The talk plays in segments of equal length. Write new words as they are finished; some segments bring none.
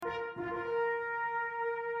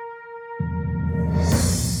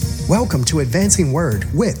Welcome to Advancing Word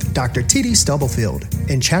with Dr. T.D. Stubblefield.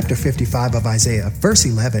 In chapter 55 of Isaiah, verse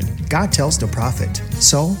 11, God tells the prophet,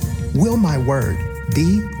 "So will my word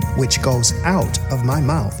be which goes out of my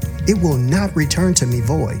mouth. It will not return to me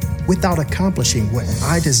void, without accomplishing what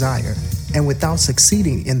I desire, and without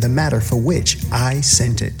succeeding in the matter for which I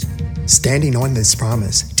sent it." Standing on this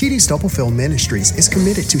promise, T.D. Stubblefield Ministries is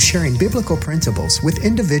committed to sharing biblical principles with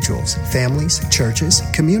individuals, families, churches,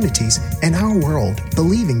 communities, and our world,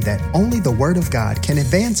 believing that only the Word of God can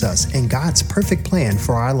advance us in God's perfect plan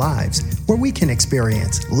for our lives, where we can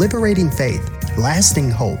experience liberating faith, lasting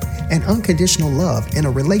hope, and unconditional love in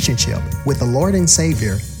a relationship with the Lord and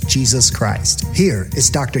Savior, Jesus Christ. Here is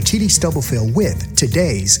Dr. T.D. Stubblefield with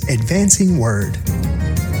today's Advancing Word.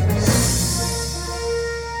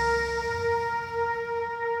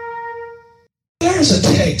 There's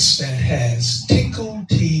a text that has tickled,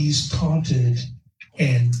 teased, taunted,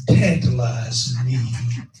 and tantalized me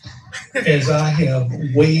as I have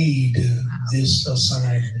weighed this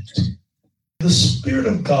assignment. The Spirit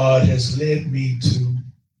of God has led me to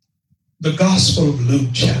the Gospel of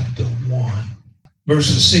Luke chapter 1,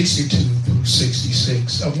 verses 62 through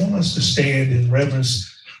 66. I want us to stand in reverence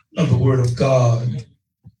of the Word of God.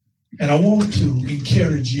 And I want to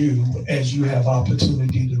encourage you, as you have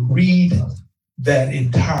opportunity, to read that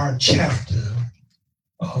entire chapter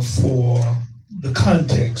for the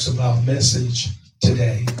context of our message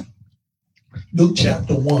today. Luke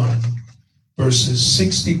chapter 1, verses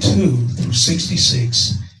 62 through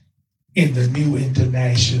 66 in the New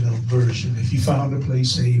International Version. If you found a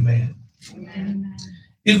place, say amen. Amen.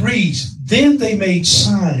 It reads, "Then they made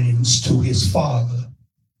signs to his father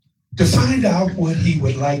to find out what he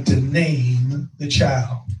would like to name the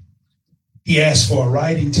child. He asked for a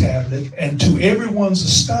writing tablet, and to everyone's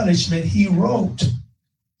astonishment, he wrote,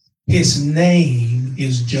 'His name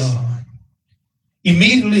is John.'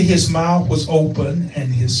 Immediately his mouth was open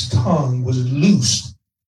and his tongue was loosed,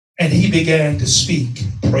 and he began to speak,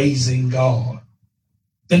 praising God.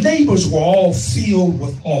 The neighbors were all filled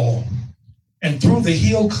with awe, and through the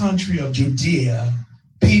hill country of Judea,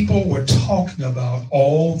 people were talking about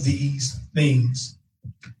all these things.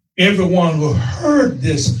 Everyone who heard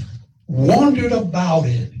this wondered about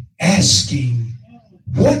it, asking,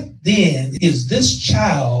 'What then is this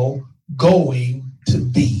child going to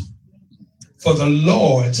be?' For the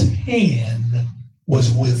Lord's hand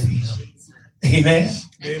was with him." Amen.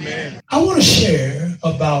 Amen. I want to share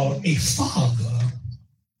about a father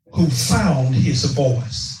who found his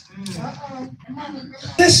voice.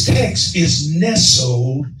 This text is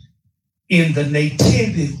nestled in the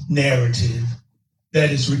nativity narrative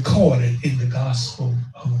that is recorded in the Gospel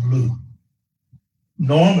of Luke.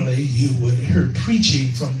 Normally, you would hear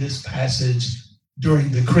preaching from this passage during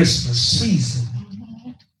the Christmas season.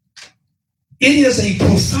 It is a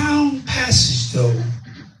profound passage, though,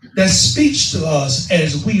 that speaks to us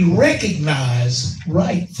as we recognize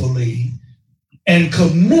rightfully and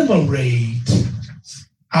commemorate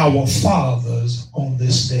our fathers on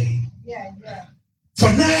this day.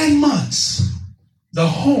 For 9 months, the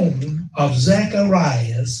home of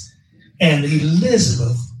Zacharias and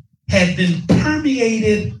Elizabeth had been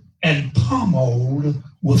permeated and pummeled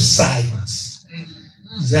with silence.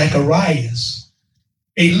 Zacharias,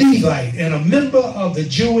 a Levite and a member of the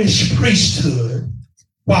Jewish priesthood,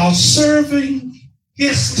 while serving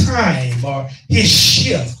his time or his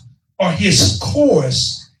shift or his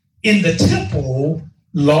course in the temple,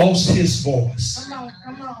 lost his voice.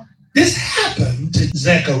 Come on. This happened to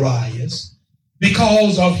Zacharias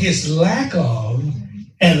because of his lack of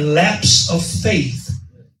and lapse of faith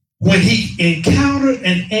when he encountered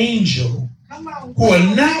an angel who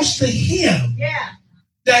announced to him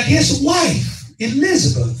that his wife,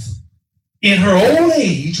 Elizabeth, in her old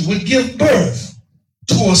age would give birth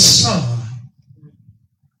to a son.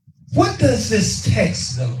 What does this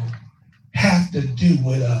text, though, have to do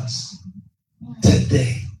with us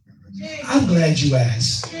today? I'm glad you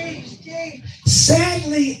asked.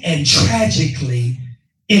 Sadly and tragically,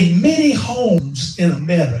 in many homes in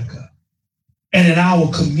America and in our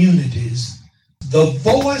communities, the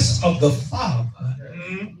voice of the Father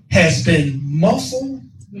has been muffled,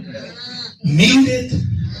 muted,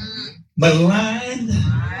 maligned,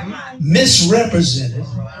 misrepresented,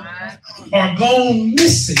 or gone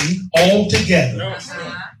missing altogether.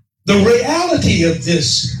 The reality of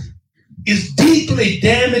this is deeply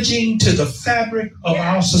damaging to the fabric of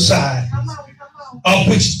our society, of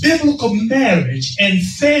which biblical marriage and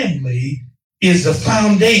family is the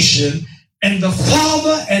foundation, and the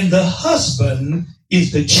father and the husband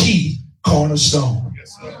is the chief cornerstone.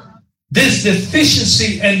 This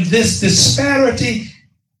deficiency and this disparity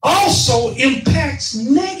also impacts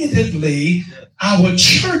negatively our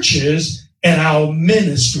churches and our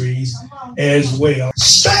ministries as well.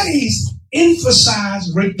 Studies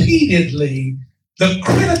emphasize repeatedly the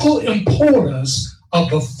critical importance of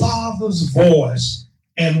the father's voice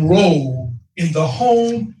and role in the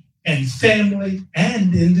home and family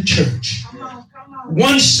and in the church.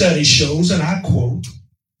 One study shows, and I quote,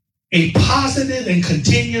 a positive and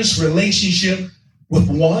continuous relationship with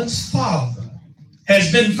one's father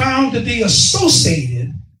has been found to be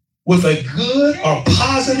associated with a good or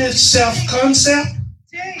positive self-concept,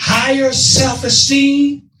 higher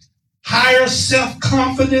self-esteem, higher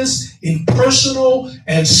self-confidence in personal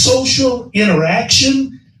and social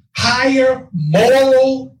interaction, higher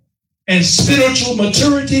moral and spiritual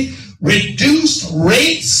maturity, reduced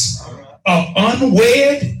rates of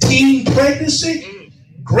unwed teen pregnancy,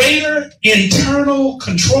 greater internal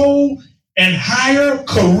control, and higher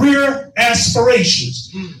career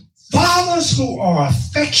aspirations. Fathers who are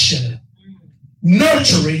affectionate,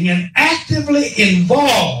 nurturing, and actively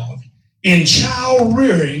involved in child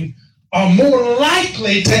rearing are more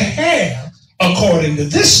likely to have, according to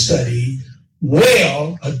this study,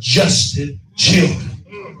 well-adjusted children.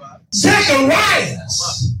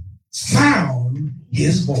 Zacharias found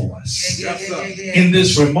his voice in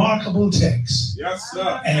this remarkable text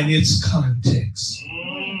and its context.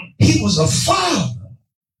 He was a father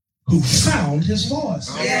who found his voice.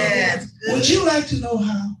 Would you like to know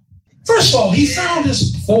how? First of all, he found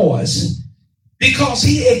his voice because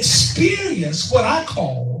he experienced what I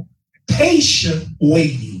call patient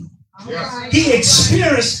waiting. He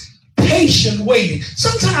experienced patient waiting.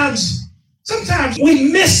 Sometimes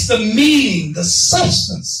we miss the meaning, the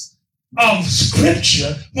substance of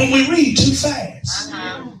Scripture when we read too fast.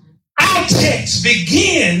 Our text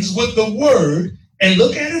begins with the word, and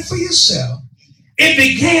look at it for yourself. It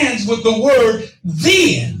begins with the word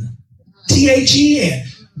then, T-H-E-N,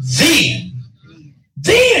 then.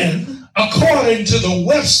 Then, according to the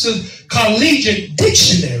Webster Collegiate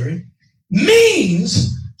Dictionary,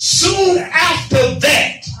 means soon after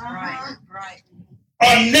that,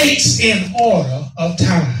 or next in order of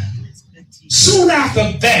time. Soon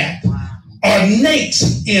after that, or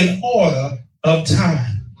next in order of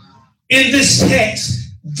time. In this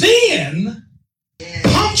text, then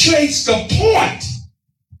punctuates the point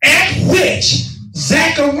at which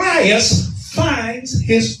Zacharias finds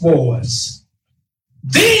his voice.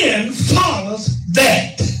 Then follows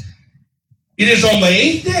that. It is on the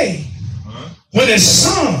 8th day when his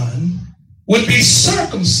son would be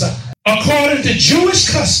circumcised according to Jewish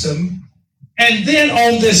custom, and then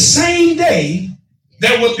on this same day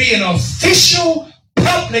there would be an official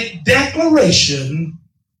public declaration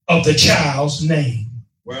of the child's name.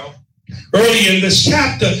 Well, early in this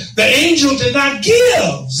chapter, the angel did not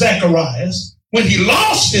give Zacharias, when he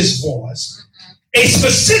lost his voice, a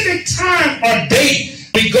specific time or date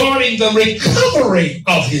regarding the recovery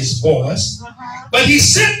of his voice, but he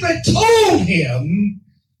simply told him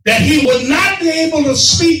that he would not be able to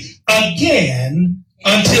speak again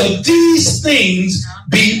until these things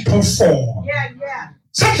be performed.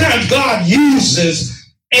 Sometimes God uses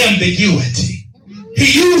ambiguity.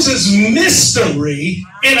 He uses mystery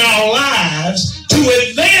in our lives to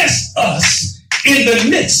advance us in the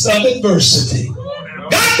midst of adversity.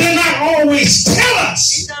 God does not always tell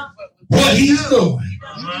us what he's doing.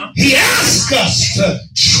 He asks us to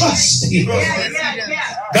trust him.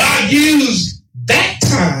 God used that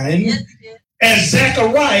time as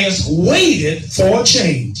Zacharias waited for a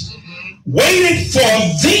change. Waited for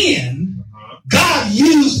then, God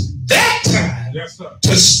used that time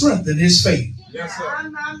to strengthen his faith.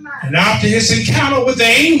 And after his encounter with the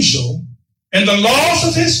angel and the loss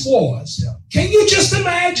of his voice, can you just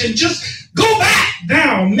imagine? Just go back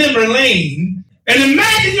down memory lane and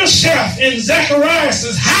imagine yourself in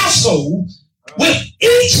Zacharias' household with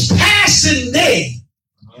each passing day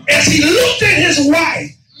as he looked at his wife,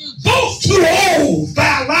 both too old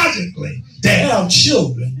biologically to have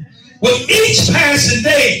children. With each passing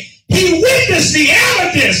day, he witnessed the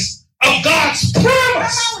evidence of God's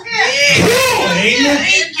promise growing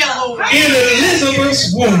in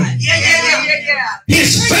Elizabeth's womb.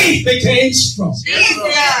 His faith became strong.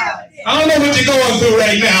 I don't know what you're going through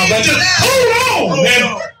right now, but just hold on, and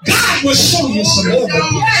God will show you some evidence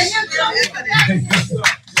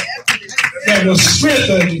that will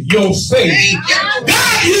strengthen your faith.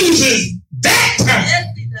 God uses that time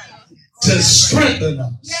to strengthen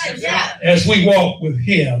us as we walk with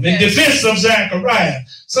him. In defense of Zachariah,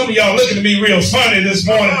 some of y'all looking at me real funny this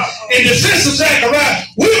morning. In defense of Zachariah,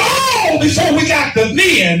 we all, before we got the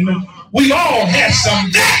men, we all had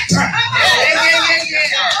some that time.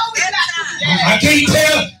 I can't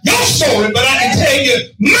tell your story, but I can tell you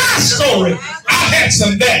my story. I've had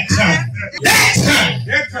some that time. That time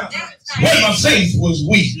when my faith was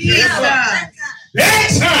weak. That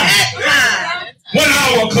time when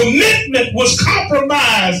our commitment was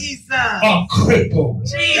compromised or crippled.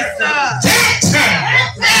 That time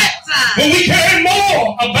when we cared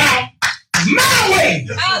more about my way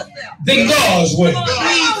than God's way.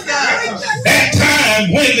 That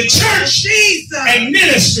time when the church and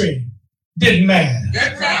ministry didn't matter.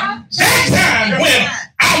 That time when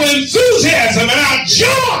our enthusiasm and our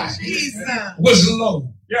joy was low.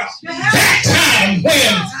 That time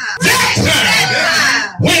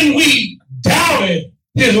when we doubted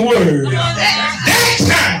his word. That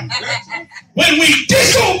time when we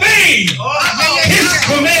disobeyed his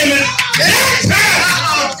commandment. That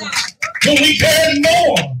time when we cared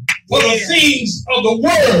more for the things of the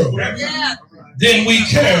world than we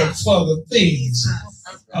cared for the things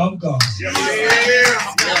of God.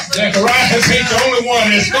 Zacharias ain't the only one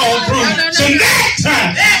that's gone through some that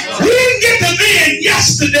time. We didn't get to then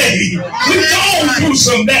yesterday. We've gone through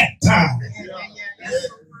some that time.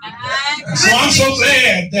 So I'm so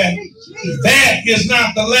glad that is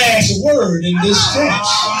not the last word in this church.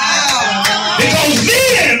 Because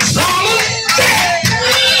then, that.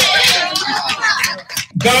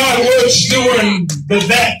 God works during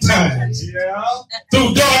that time.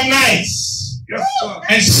 Through dark nights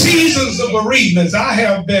and seasons of bereavements. I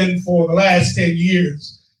have been for the last 10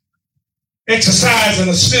 years exercising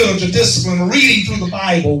a spiritual discipline, reading through the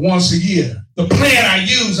Bible once a year. The plan I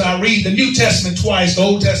use, I read the New Testament twice, the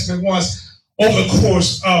Old Testament once over the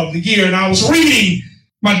course of the year. And I was reading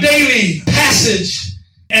my daily passage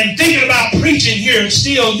and thinking about preaching here at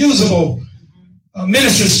Still Usable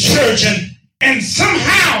Ministries Church. And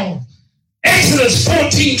somehow Exodus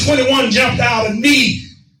 14:21 jumped out at me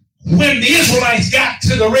when the Israelites got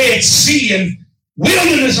to the Red Sea and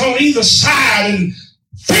wilderness on either side and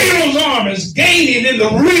Pharaoh's armies gaining in the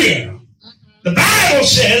rear. The Bible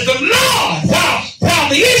says the Lord, while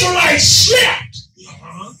the Israelites slept,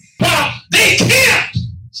 while they camped,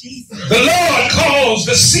 the Lord caused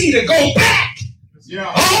the sea to go back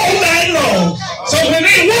all night long. So when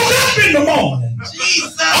they woke up in the morning,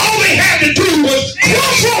 all they had to do was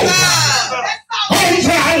cross over on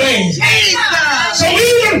dry land. So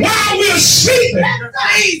even while we're sleeping,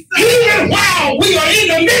 even while we are in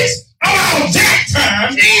the midst of our that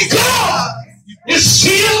time, God is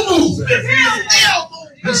still moving.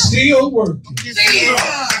 It's still working.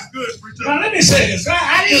 Now let me say this.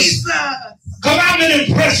 Because I've been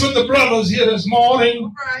impressed with the brothers here this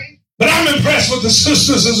morning, but I'm impressed with the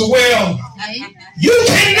sisters as well. You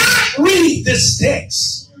cannot read this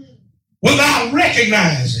text without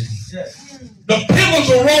recognizing the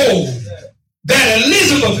pivotal role that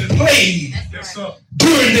Elizabeth played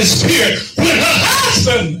during this period when her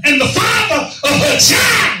husband and the father of her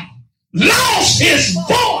child lost his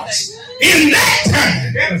voice in that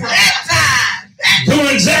time.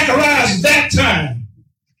 During Zacharias' that time,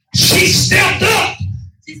 she stepped up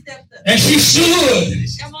and she stood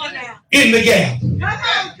in the gap.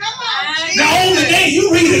 Now, on the day,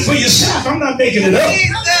 you read it for yourself. I'm not making it up.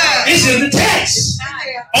 It's in the text.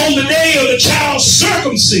 On the day of the child's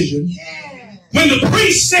circumcision, when the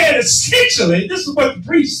priest said essentially, this is what the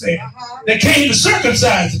priest said, that came to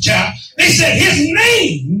circumcise the child, they said his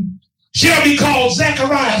name shall be called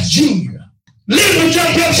Zacharias Jr. Elizabeth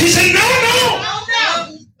jumped up. She said, no.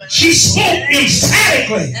 She spoke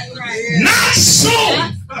emphatically. Not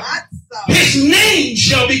so. His name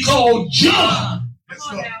shall be called John.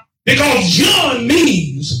 Because John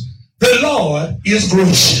means the Lord is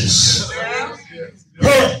gracious.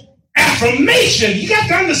 Her affirmation, you got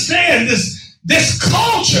to understand this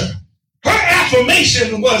culture. Her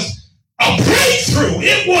affirmation was a breakthrough.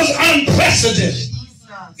 It was unprecedented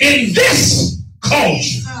in this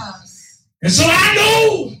culture. And so I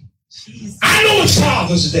know it's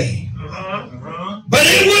Father's Day. But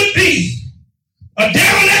it would be a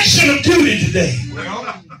dereliction of duty today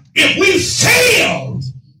if we fail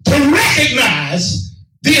to recognize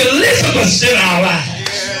the Elizabeths in our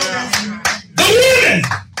lives. The women,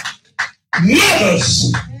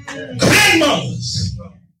 mothers, grandmothers,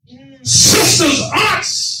 sisters,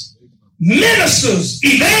 aunts, ministers,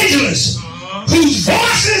 evangelists, whose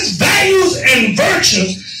voices, values, and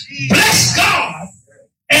virtues bless God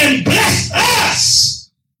and bless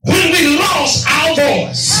us when we lost our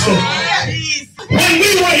voice. When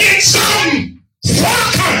we were in some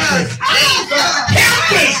far country,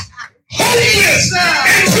 helpless, hopeless,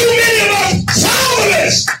 and too many of us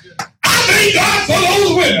powerless. I thank God for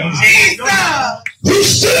those women who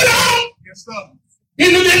stood up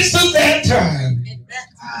in the midst of that time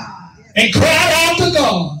and cried out to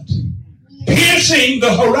God piercing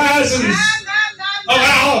the horizons of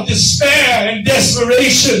our despair and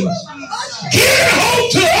desperation, giving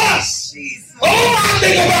hope to us. Oh, I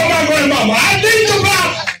think about my grandmama. I think about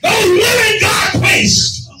those women God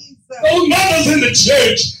placed, those mothers in the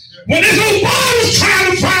church. When this old boy was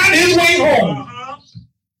trying to find his way home,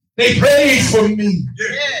 they prayed for me.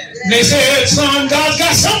 And they said, son, God's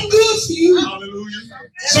got something good for you.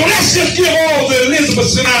 So let's just give all the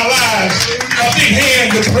Elizabeths in our lives a big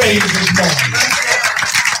hand of praise this morning.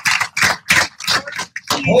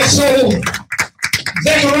 Also,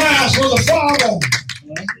 Zacharias was a father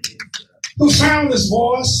who found his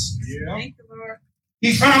voice.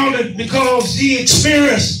 He found it because he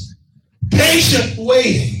experienced patient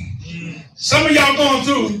waiting. Some of y'all going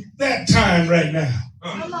through that time right now.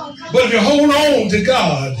 But if you hold on to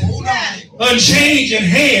God, unchanging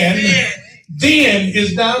hand, then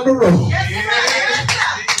is down the road.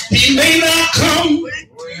 He may not come.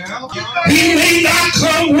 He may not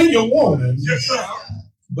come when you want him,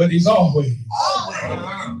 but he's always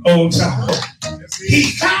on time.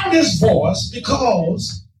 He found his voice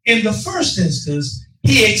because in the first instance,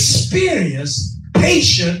 he experienced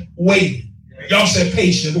patient waiting. Y'all said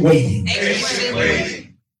patient waiting. Patient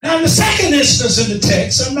waiting. Now, in the second instance in the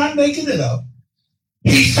text, I'm not making it up,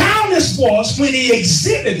 he found his voice when he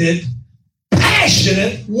exhibited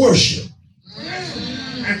passionate worship.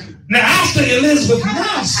 Now, after Elizabeth's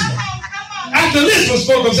announcement, after Elizabeth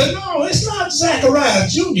spoke up and said, no, it's not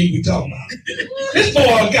Zacharias Jr. we're talking about. This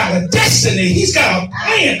boy got a destiny. He's got a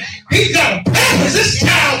plan. He's got a purpose. This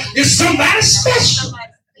child is somebody special.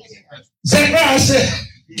 Zacharias said,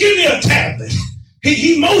 give me a tablet.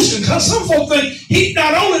 He motioned because some folk think he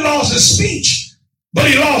not only lost his speech, but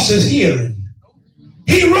he lost his hearing.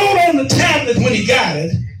 He wrote on the tablet when he got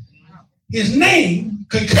it, his name,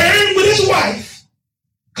 concurring with his wife,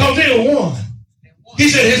 because they were one. He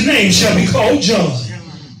said his name shall be called John.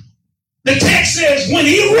 The text says when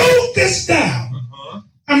he wrote this down,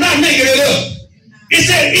 I'm not making it up. It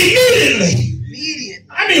said immediately.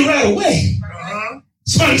 I mean right away.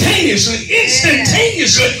 Spontaneously,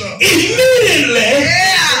 instantaneously, immediately,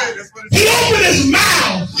 he opened his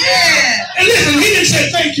mouth. And listen, he didn't say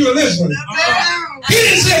thank you, Elizabeth. He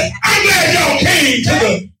didn't say, I'm glad y'all came to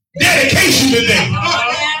the dedication today.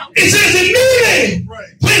 It says immediately,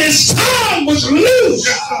 when his tongue was loose,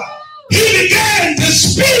 he began to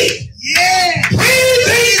speak.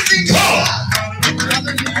 Praising God.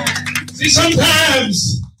 See,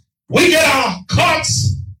 sometimes we get our carts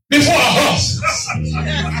before our horses.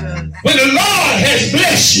 When the Lord has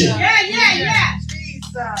blessed you,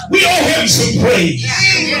 we owe him some praise.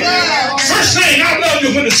 First thing I love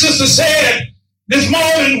you when the sister said this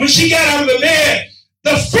morning when she got out of the bed,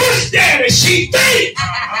 the first daddy she thanked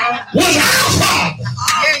was our Father,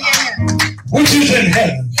 which is in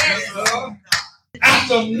heaven.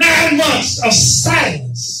 After 9 months of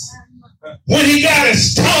silence, when he got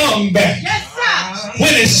his tongue back,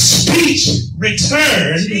 when his speech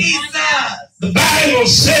returned, the Bible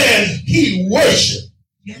says he worshiped.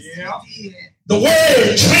 The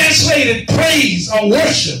word translated praise or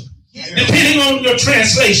worship, depending on your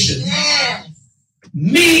translation,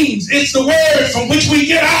 means it's the word from which we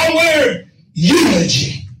get our word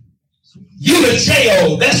eulogy.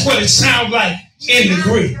 Eulogio, that's what it sounds like in the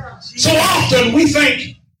Greek. So often we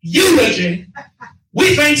think eulogy,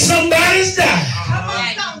 we think somebody's died.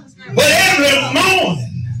 But every morning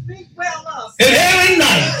and every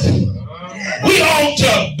night, we ought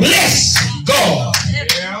to bless God.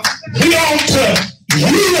 We ought to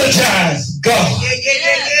eulogize God.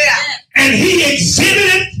 And he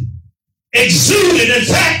exuded, in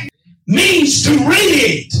fact, means to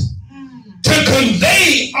radiate, to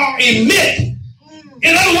convey or emit.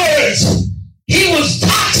 In other words, he was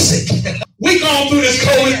toxic. We gone through this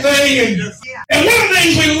COVID thing, and one of the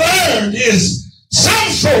things we learned is some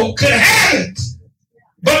folk could have it,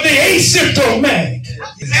 but they asymptomatic.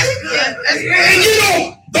 And you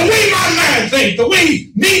know, the way my mind thinks, the way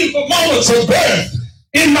meaningful moments of birth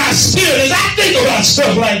in my spirit is I think about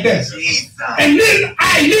stuff like that. And then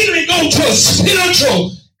I immediately go to a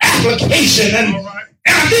spiritual application, and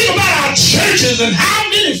I think about our churches and how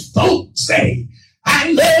many folks say,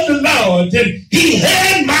 I love the Lord, and he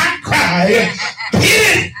heard my cry,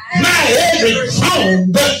 heard my every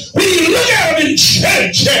groan. But when you look at them in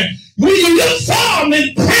church, and when you look for them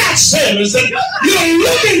in prayer service, and you're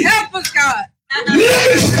looking, help us, God.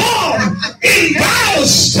 Looking for them in Bible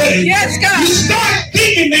study, yes, God. You start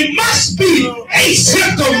thinking they must be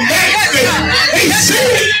asymptomatic. They say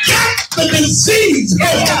they got the disease. They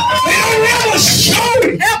don't ever show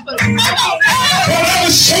it. Help us. Don't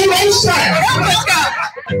ever show those signs. Help us, God.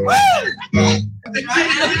 Brother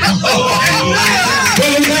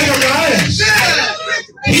Zacharias,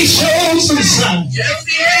 he showed some signs.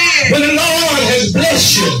 When the Lord has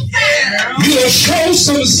blessed you, you will show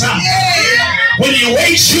some signs. When he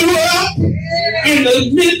wakes you up in the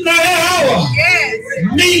midnight hour,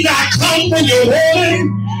 may not come when you're wanting,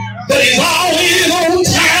 but he's always on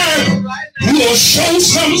time. You will show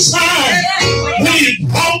some sign when he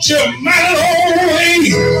brought your mighty long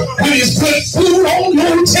way, when he's put food on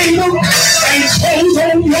your table and clothes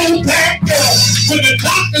on your back. When the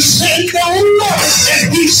doctor said no,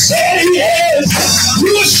 and he said yes,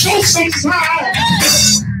 you will show some sign.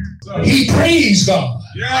 He praised God.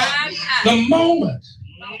 The moment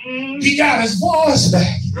he got his voice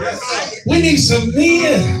back. We need some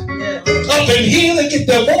men up in here to get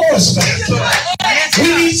their voice back. We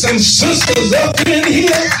need some sisters up in here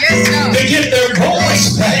to get their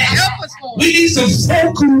voice back. We need some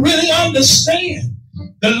folk who really understand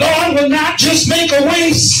the Lord will not just make a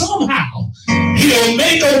way somehow. He'll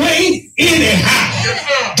make a way anyhow.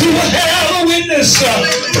 Do I have a witness?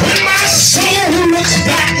 When my soul looks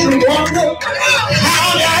back and wonder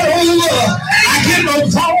how I got over, I get my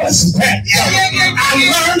voice back.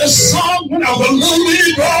 I learned a song when I was a little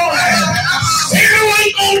bitty boy. I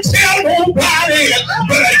ain't gonna tell nobody,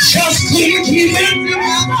 but I just couldn't keep it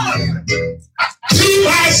to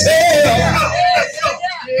myself.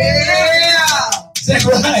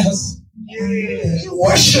 Zacharias, he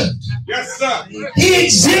worshiped. Yes, sir. He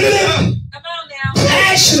exhibited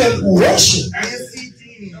passionate worship.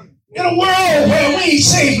 In a world where we ain't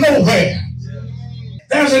safe nowhere,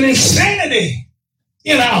 there's an insanity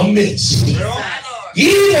in our midst.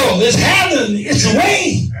 Evil is having its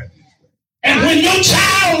way. And when your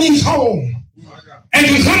child leaves home and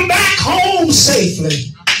you come back home safely,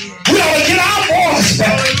 we ought to get our voice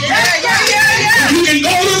back. You can go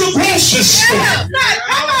to the grocery store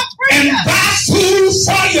and buy food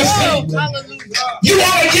for your family. You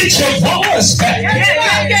ought to get your voice back.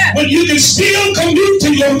 When you can still commute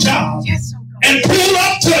to your job and pull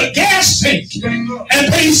up to a gas tank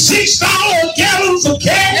and pay $6 gallons of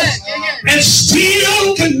gas and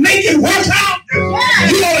still can make it work out.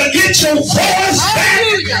 You ought to get your voice back.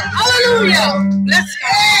 Hallelujah. Let's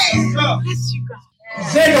go. Bless you, God.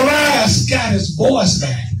 Zacharias got his voice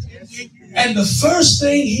back. And the first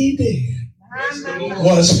thing he did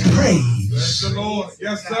was praise. Bless the Lord.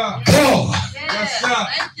 Yes, sir. God. Yes, sir.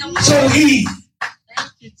 So he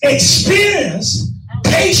experienced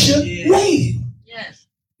patient waiting.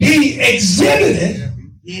 He exhibited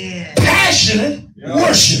passionate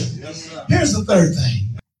worship. Here's the third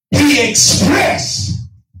thing. He expressed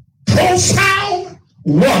profound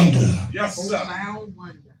wonder. Yes, sir.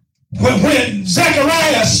 When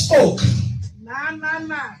Zacharias spoke,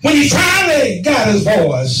 when he finally got his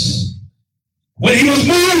voice, when he was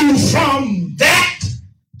moved from that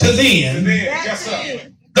to then, Yes,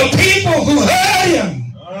 sir. the people who heard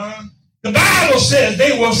him, the Bible says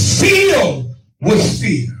they were filled with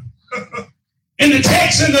fear. In the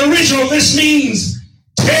text, in the original, this means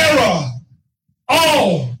terror,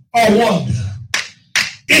 awe, or wonder.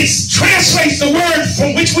 It translates the word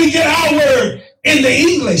from which we get our word in the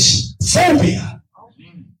English, phobia.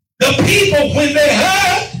 The people, when they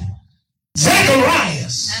heard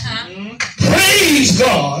Zacharias praise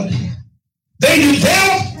God, they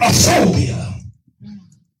developed a phobia,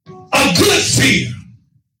 a good fear,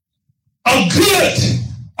 a good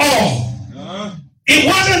awe. It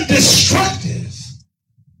wasn't destructive.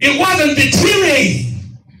 It wasn't deteriorating.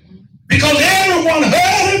 Because everyone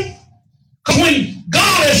heard him. Because when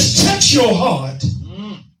God has touched your heart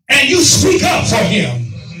and you speak up for him,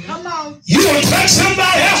 you will touch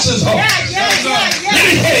somebody else's heart.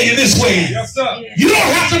 Let me tell you this way. Yes, sir. You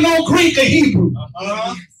don't have to know Greek or Hebrew.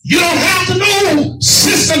 You don't have to know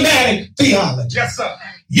systematic theology. Yes, sir.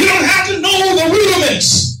 You don't have to know the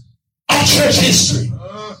rudiments of church history.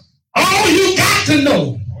 All you got to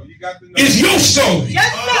know is your story.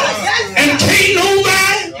 Yes, sir. Yes, sir. And can't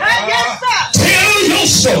nobody Yes, sir. tell your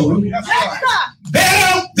story Yes, sir.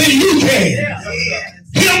 better than you can.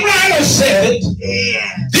 Him writer said it.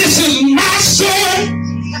 This is my story.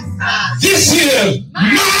 This is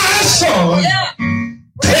my song.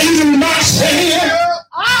 Praising my Savior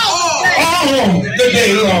all the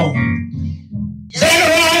day long.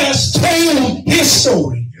 Zacharias told his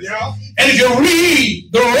story. And if you read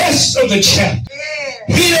the rest of the chapter,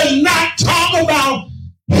 he does not talk about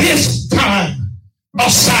his time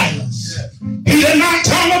of silence. He does not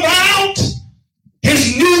talk about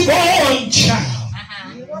his newborn child.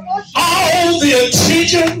 All the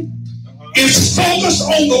attention is focused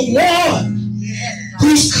on the one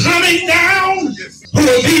who's coming down, who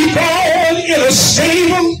will be born in a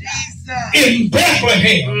stable, in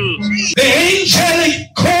Bethlehem, the angelic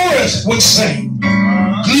chorus would sing,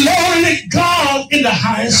 glory to God in the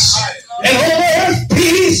highest, and on earth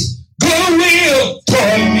peace, goodwill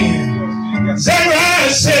toward men.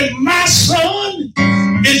 Zechariah said, my son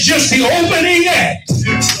is just the opening act,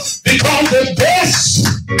 because the best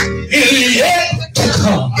is yet to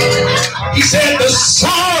come. He said the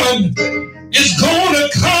son is going to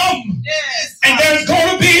come, and there's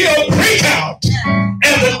going to be a breakout,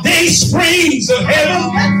 and the day springs of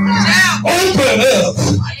heaven open up.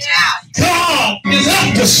 God is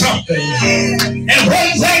up to something. And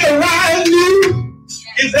what Zechariah knew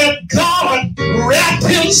is that God wrapped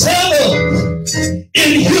himself up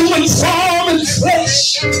in human form and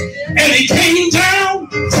flesh, and he came down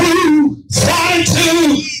through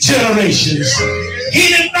 42 generations. He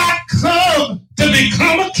did not come to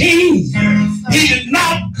become a king. He did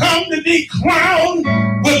not come to be crowned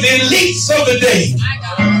with the elites of the day,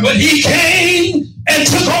 but he came and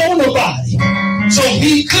took on the body so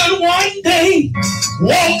he could one day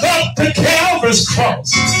walk up to Calvary's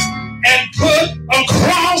cross and put a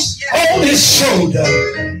cross on his shoulder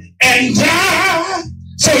and die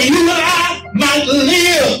so you and I might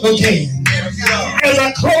live again. As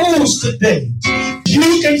I close today,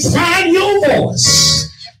 you can find your voice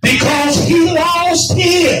because he lost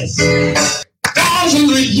his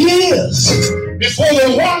thousands of years before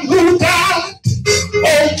the one who died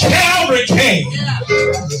on Calvary came.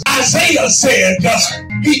 Isaiah said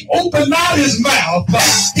he opened not his mouth.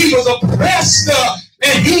 He was oppressed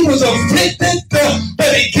and he was afflicted,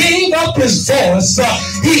 but he gave up his voice.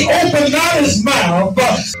 He opened not his mouth.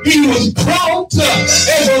 He was brought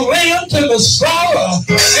as a lamb to the slaughter,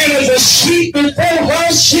 and as a sheep before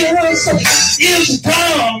her shearers is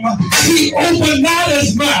dumb. He opened not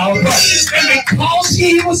his mouth, and because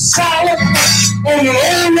he was silent on an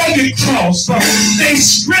old rugged cross, they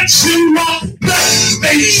stretched him up,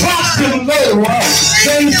 they dropped him low,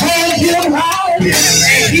 they pulled him high,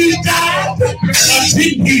 and he died.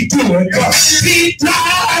 Didn't he do it? He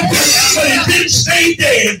died, but he didn't stay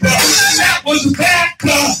dead. That was back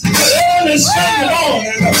early Sunday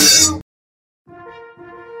morning.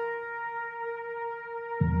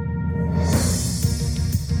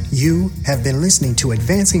 You have been listening to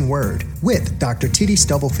Advancing Word with Dr. T.D.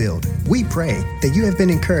 Stubblefield. We pray that you have been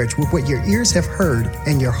encouraged with what your ears have heard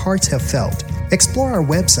and your hearts have felt. Explore our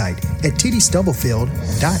website at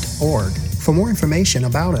tdstubblefield.org for more information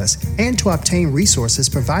about us and to obtain resources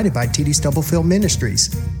provided by T.D. Stubblefield Ministries.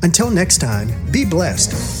 Until next time, be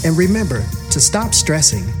blessed and remember to stop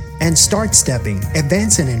stressing and start stepping,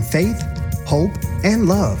 advancing in faith, hope, and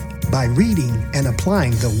love by reading and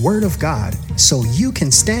applying the Word of God so you can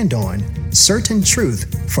stand on certain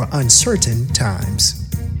truth for uncertain times.